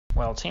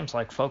Well, it seems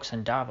like folks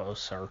in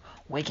Davos are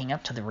waking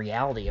up to the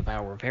reality of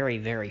our very,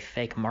 very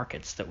fake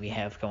markets that we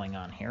have going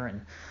on here,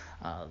 and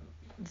uh,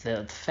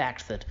 the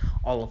fact that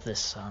all of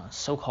this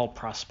so-called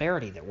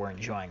prosperity that we're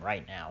enjoying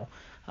right now,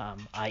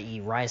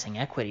 i.e., rising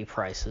equity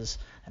prices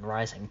and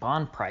rising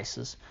bond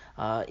prices,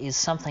 is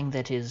something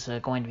that is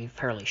going to be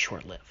fairly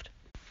short-lived.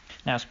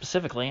 Now,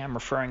 specifically, I'm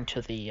referring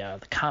to the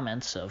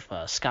comments of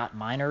Scott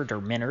Minerd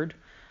or Minard.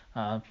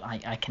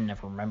 I can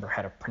never remember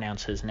how to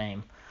pronounce his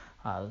name.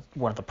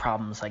 One of the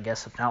problems, I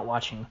guess, of not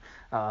watching,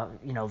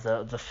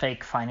 the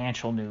fake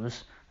financial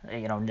news,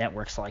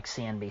 networks like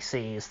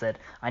CNBC, is that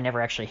I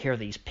never actually hear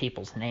these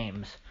people's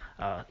names,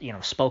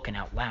 spoken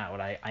out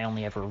loud. I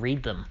only ever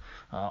read them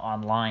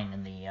online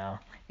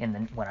in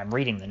the when I'm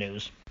reading the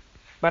news.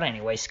 But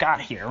anyway,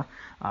 Scott here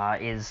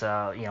is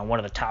one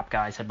of the top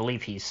guys. I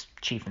believe he's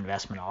chief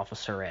investment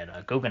officer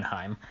at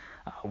Guggenheim,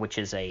 which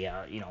is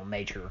a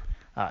major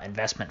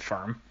investment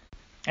firm.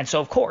 And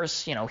so, of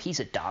course, he's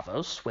at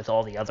Davos with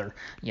all the other,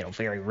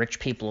 very rich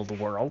people of the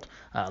world,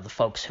 the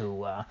folks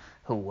who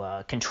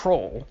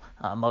control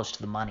most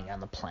of the money on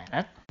the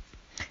planet.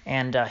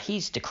 And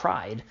he's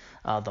decried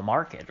the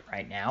market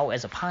right now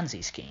as a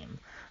Ponzi scheme,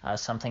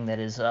 something that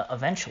is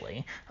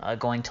eventually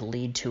going to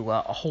lead to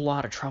a whole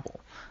lot of trouble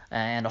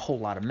and a whole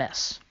lot of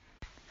mess.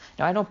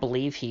 Now, I don't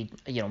believe he,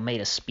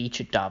 made a speech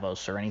at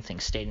Davos or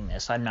anything stating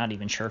this. I'm not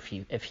even sure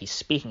if he's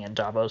speaking at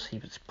Davos. He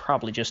was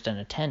probably just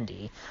an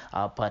attendee,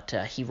 but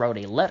he wrote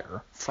a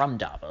letter from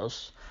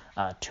Davos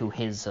to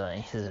his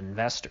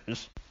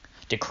investors,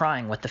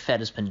 decrying what the Fed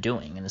has been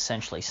doing and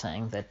essentially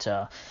saying that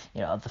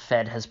the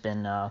Fed has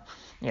been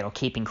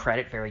keeping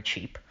credit very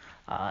cheap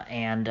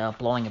and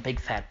blowing a big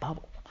fat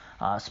bubble.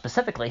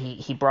 Specifically,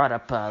 he brought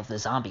up the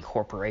zombie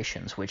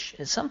corporations, which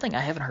is something I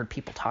haven't heard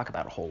people talk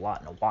about a whole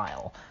lot in a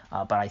while,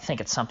 but I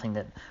think it's something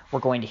that we're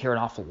going to hear an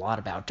awful lot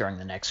about during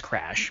the next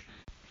crash.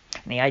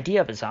 And the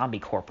idea of a zombie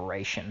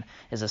corporation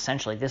is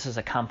essentially this is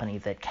a company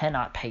that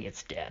cannot pay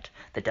its debt,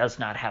 that does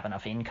not have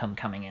enough income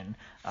coming in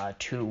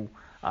to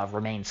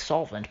remain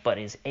solvent, but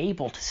is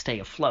able to stay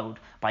afloat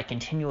by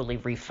continually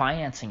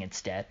refinancing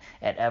its debt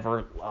at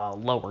ever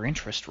lower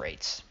interest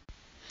rates.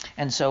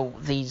 And so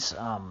these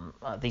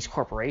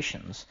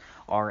corporations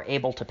are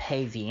able to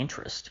pay the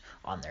interest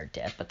on their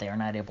debt, but they are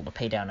not able to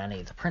pay down any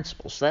of the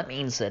principal. So that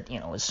means that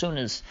as soon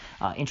as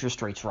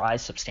interest rates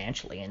rise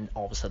substantially, and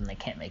all of a sudden they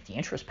can't make the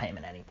interest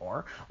payment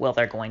anymore, well,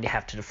 they're going to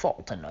have to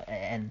default,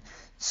 and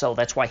so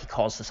that's why he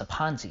calls this a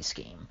Ponzi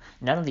scheme.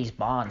 None of these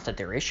bonds that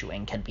they're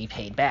issuing can be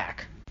paid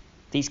back.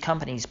 These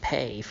companies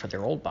pay for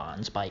their old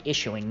bonds by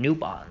issuing new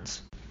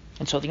bonds.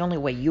 And so the only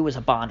way you as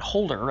a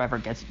bondholder ever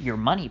gets your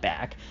money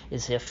back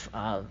is if,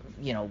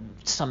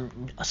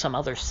 some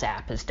other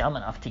sap is dumb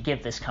enough to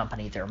give this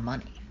company their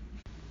money,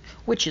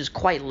 which is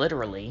quite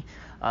literally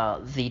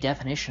the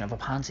definition of a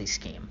Ponzi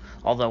scheme.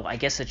 Although I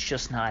guess it's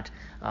just not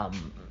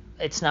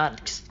it's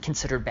not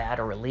considered bad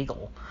or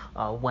illegal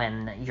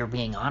when you're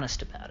being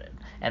honest about it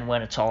and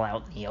when it's all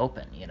out in the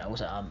open,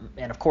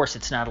 and of course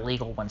it's not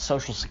illegal when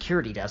Social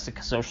Security does it,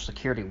 because Social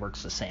Security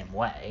works the same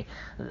way.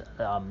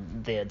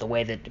 The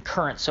way that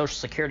current Social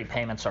Security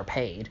payments are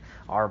paid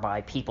are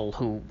by people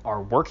who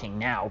are working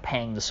now,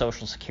 paying the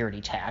Social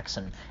Security tax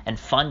and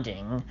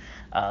funding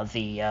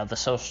the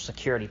Social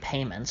Security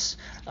payments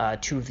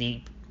to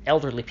the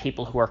elderly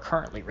people who are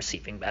currently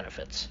receiving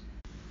benefits.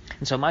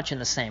 And so much in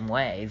the same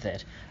way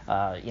that,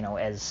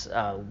 as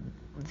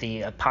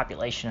the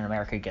population in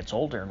America gets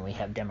older and we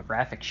have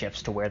demographic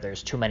shifts to where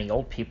there's too many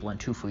old people and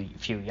too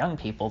few young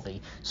people,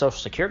 the Social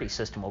Security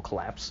system will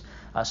collapse.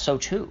 So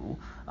too,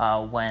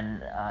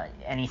 when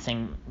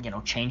anything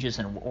changes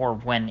or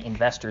when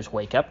investors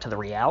wake up to the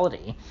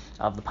reality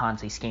of the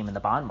Ponzi scheme in the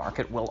bond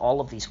market, will all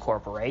of these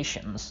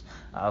corporations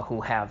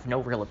who have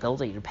no real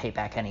ability to pay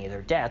back any of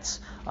their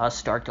debts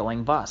start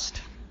going bust.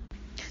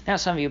 Now,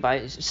 some of you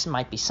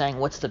might be saying,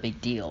 what's the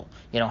big deal?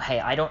 Hey,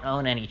 I don't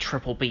own any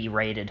BBB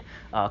rated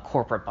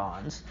corporate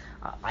bonds.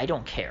 I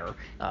don't care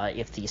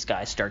if these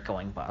guys start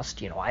going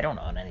bust. I don't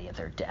own any of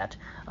their debt.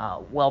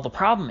 Well, the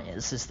problem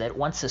is that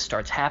once this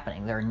starts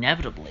happening, there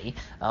inevitably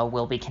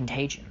will be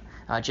contagion.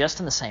 Just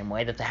in the same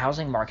way that the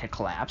housing market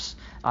collapse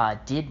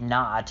did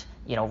not,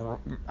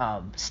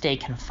 stay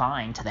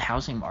confined to the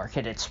housing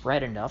market. It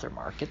spread into other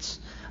markets.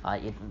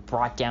 It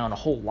brought down a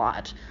whole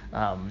lot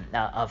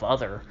of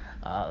other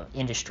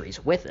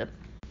industries with it.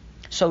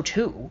 So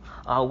too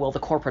will the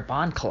corporate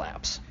bond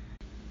collapse.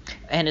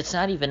 And it's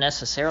not even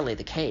necessarily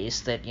the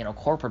case that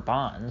corporate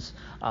bonds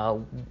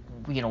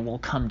will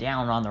come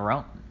down on their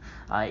own.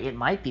 It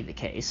might be the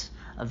case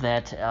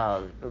that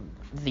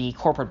the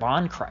corporate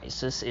bond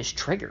crisis is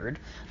triggered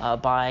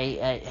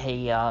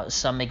by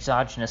some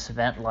exogenous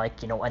event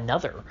like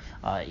another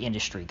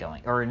industry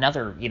going, or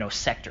another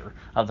sector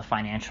of the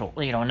financial,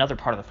 another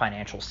part of the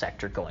financial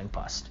sector going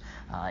bust.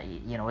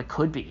 It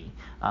could be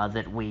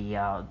that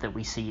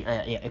we see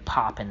a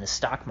pop in the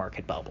stock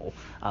market bubble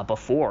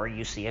before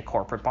you see a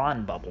corporate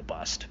bond bubble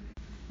bust.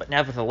 But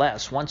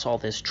nevertheless, once all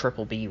this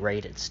triple B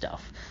rated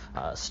stuff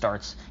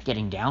starts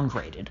getting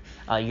downgraded,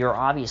 you're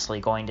obviously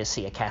going to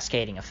see a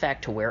cascading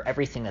effect to where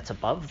everything that's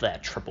above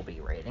that triple B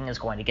rating is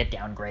going to get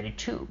downgraded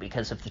too.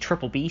 Because if the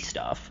triple B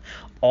stuff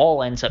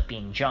all ends up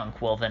being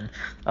junk, well then,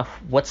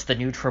 what's the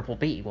new triple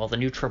B? Well, the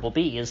new triple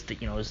B is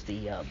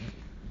the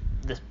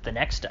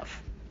next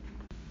stuff.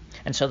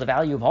 And so the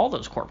value of all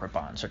those corporate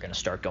bonds are going to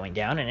start going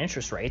down, and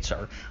interest rates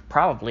are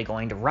probably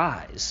going to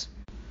rise.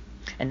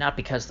 And not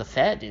because the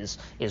Fed is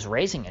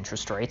raising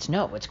interest rates.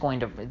 No, it's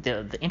going to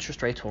the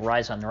interest rates will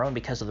rise on their own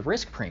because of the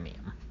risk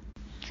premium.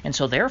 And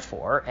so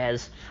therefore,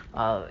 as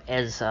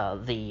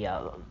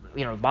the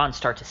bonds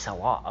start to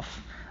sell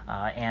off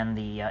and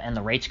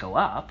the rates go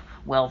up,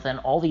 well then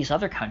all these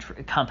other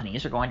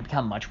companies are going to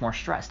become much more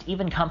stressed.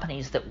 Even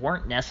companies that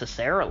weren't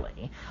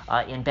necessarily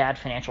in bad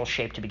financial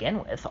shape to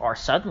begin with are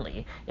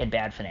suddenly in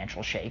bad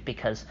financial shape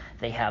because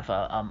they have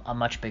a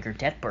much bigger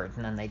debt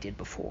burden than they did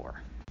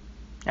before.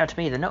 Now, to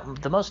me,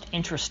 the most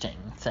interesting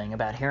thing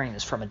about hearing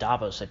this from a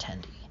Davos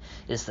attendee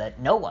is that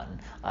no one,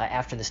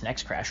 after this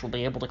next crash, will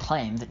be able to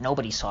claim that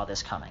nobody saw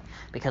this coming.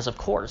 Because, of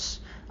course,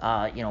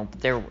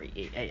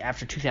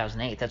 after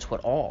 2008, that's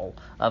what all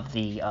of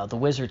the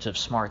wizards of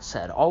smart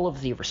said. All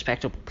of the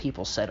respectable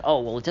people said, oh,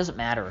 well, it doesn't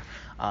matter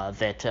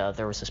that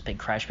there was this big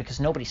crash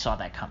because nobody saw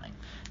that coming.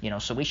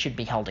 So we should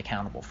be held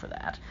accountable for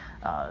that.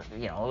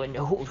 And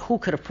who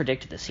could have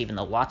predicted this, even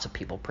though lots of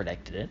people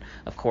predicted it?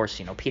 Of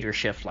course, Peter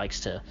Schiff likes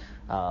to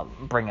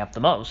bring up the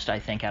most, I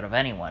think, out of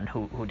anyone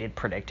who did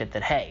predict it,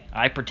 that, hey,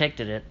 I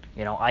predicted it,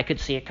 I could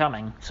see it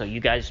coming, so you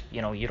guys,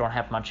 you don't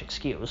have much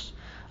excuse.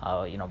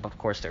 But of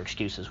course their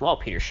excuse is, well,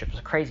 Peter Schiff is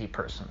a crazy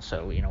person,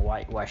 so,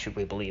 why should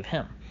we believe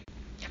him?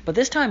 But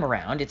this time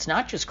around, it's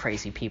not just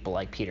crazy people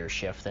like Peter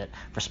Schiff that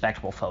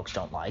respectable folks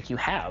don't like. You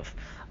have,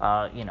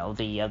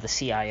 the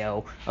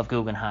CIO of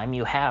Guggenheim.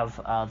 You have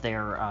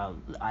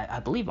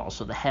I believe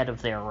also the head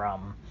of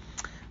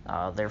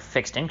their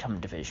fixed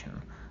income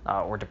division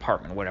or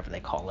department, whatever they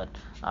call it.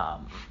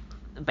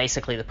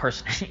 Basically, the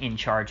person in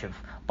charge of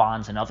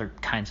bonds and other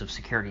kinds of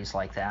securities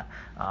like that.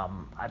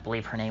 I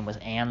believe her name was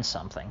Ann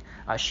something.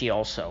 She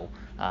also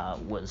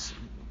was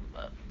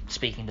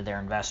speaking to their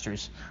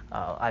investors.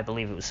 I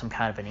believe it was some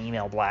kind of an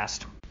email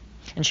blast.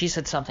 And she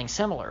said something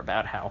similar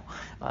about how,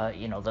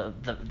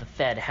 the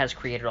Fed has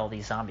created all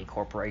these zombie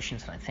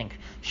corporations. And I think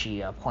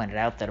she pointed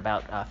out that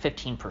about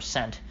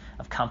 15%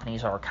 of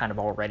companies are kind of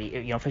already,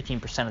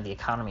 15% of the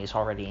economy is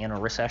already in a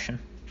recession.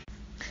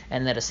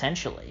 And that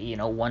essentially,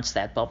 once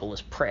that bubble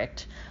is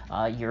pricked,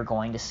 you're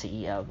going to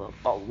see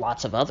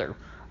lots of other,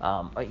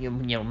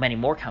 many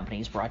more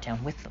companies brought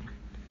down with them.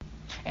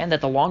 And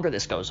that the longer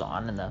this goes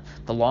on, and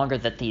the longer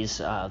that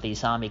these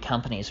zombie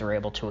companies are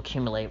able to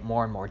accumulate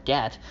more and more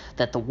debt,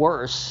 that the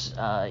worse,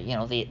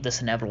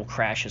 this inevitable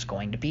crash is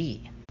going to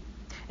be.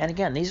 And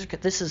again,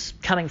 this is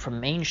coming from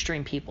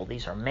mainstream people.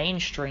 These are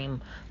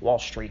mainstream Wall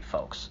Street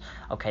folks.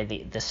 Okay,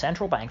 the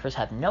central bankers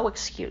have no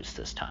excuse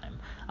this time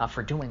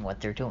for doing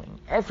what they're doing.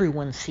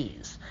 Everyone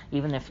sees,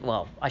 even if,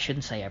 well, I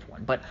shouldn't say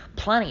everyone, but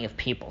plenty of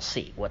people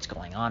see what's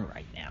going on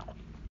right now.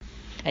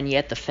 And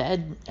yet the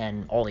Fed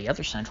and all the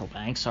other central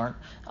banks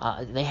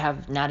they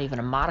have not even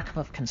a modicum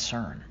of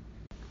concern.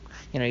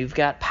 You've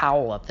got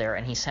Powell up there,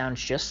 and he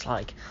sounds just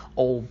like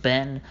old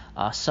Ben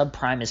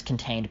subprime is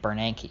contained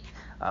Bernanke,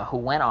 who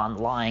went on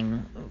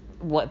lying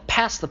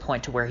past the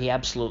point to where he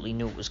absolutely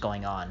knew what was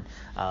going on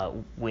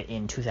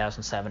in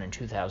 2007 and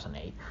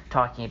 2008,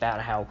 talking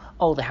about how,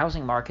 the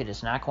housing market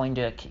is not going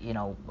to,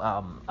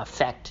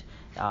 affect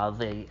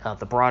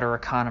the broader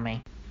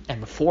economy. And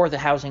before the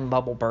housing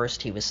bubble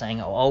burst, he was saying,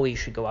 you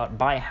should go out and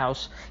buy a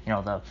house.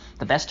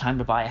 The best time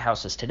to buy a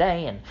house is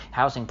today, and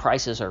housing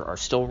prices are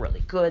still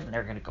really good, and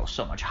they're going to go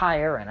so much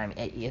higher. And I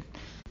mean,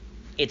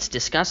 it's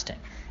disgusting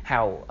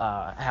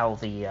how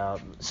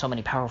so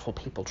many powerful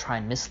people try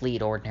and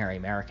mislead ordinary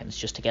Americans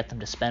just to get them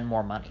to spend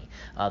more money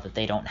that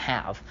they don't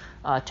have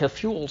to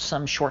fuel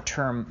some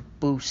short-term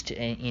boost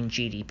in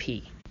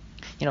GDP.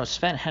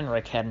 Sven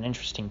Henrik had an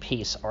interesting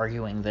piece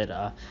arguing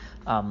that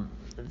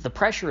the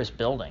pressure is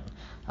building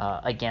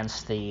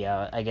against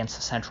the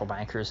central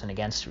bankers and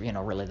against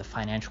really the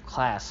financial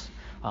class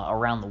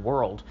around the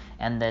world,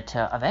 and that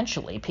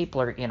eventually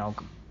people are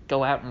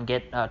go out and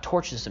get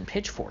torches and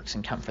pitchforks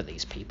and come for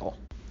these people,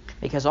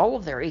 because all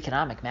of their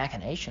economic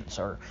machinations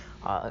are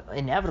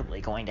inevitably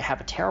going to have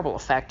a terrible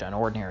effect on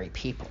ordinary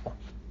people.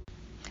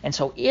 And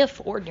so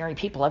if ordinary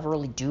people ever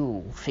really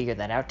do figure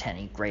that out to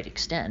any great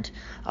extent,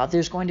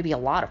 there's going to be a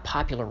lot of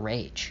popular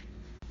rage.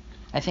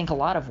 I think a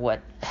lot of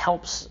what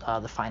helps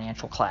the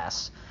financial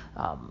class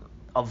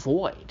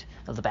avoid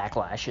the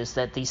backlash is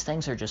that these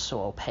things are just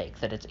so opaque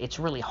that it's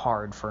really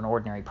hard for an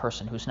ordinary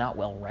person who's not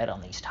well read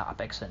on these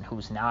topics and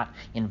who's not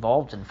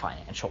involved in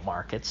financial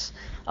markets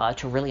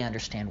to really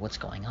understand what's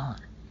going on.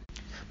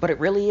 But it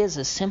really is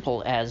as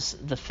simple as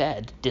the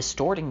Fed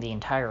distorting the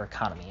entire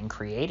economy and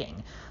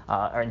creating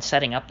and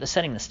setting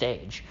the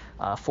stage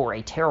for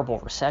a terrible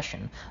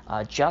recession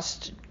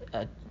just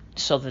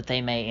so that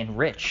they may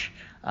enrich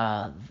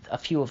a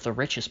few of the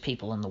richest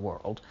people in the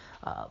world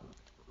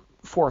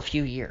for a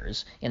few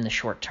years in the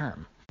short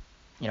term.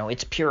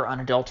 It's pure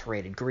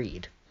unadulterated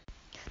greed.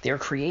 They're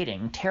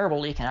creating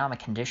terrible economic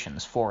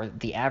conditions for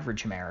the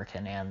average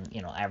American and,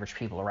 average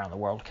people around the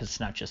world, because it's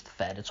not just the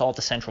Fed. It's all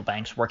the central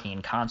banks working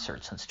in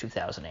concert since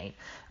 2008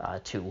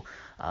 to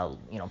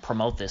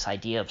promote this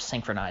idea of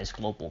synchronized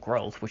global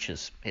growth, which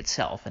is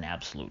itself an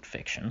absolute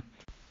fiction.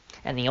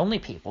 And the only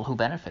people who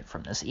benefit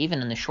from this,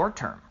 even in the short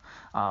term,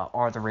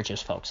 are the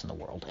richest folks in the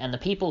world. And the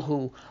people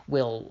who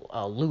will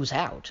lose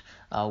out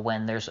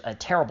when there's a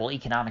terrible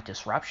economic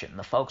disruption,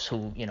 the folks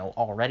who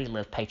already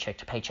live paycheck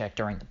to paycheck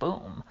during the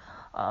boom,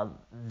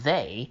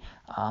 they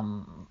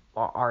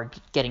are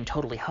getting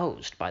totally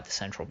hosed by the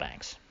central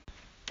banks.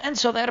 And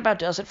so that about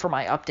does it for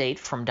my update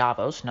from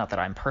Davos. Not that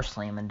I'm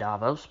personally in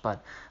Davos,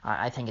 but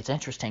I think it's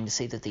interesting to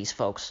see that these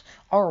folks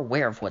are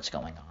aware of what's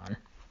going on.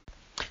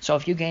 So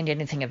if you gained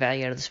anything of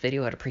value out of this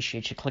video, I'd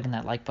appreciate you clicking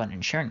that like button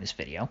and sharing this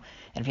video.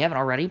 And if you haven't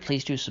already,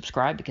 please do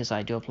subscribe, because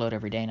I do upload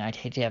every day and I'd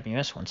hate to have you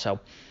miss one. So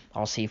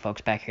I'll see you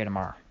folks back here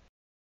tomorrow.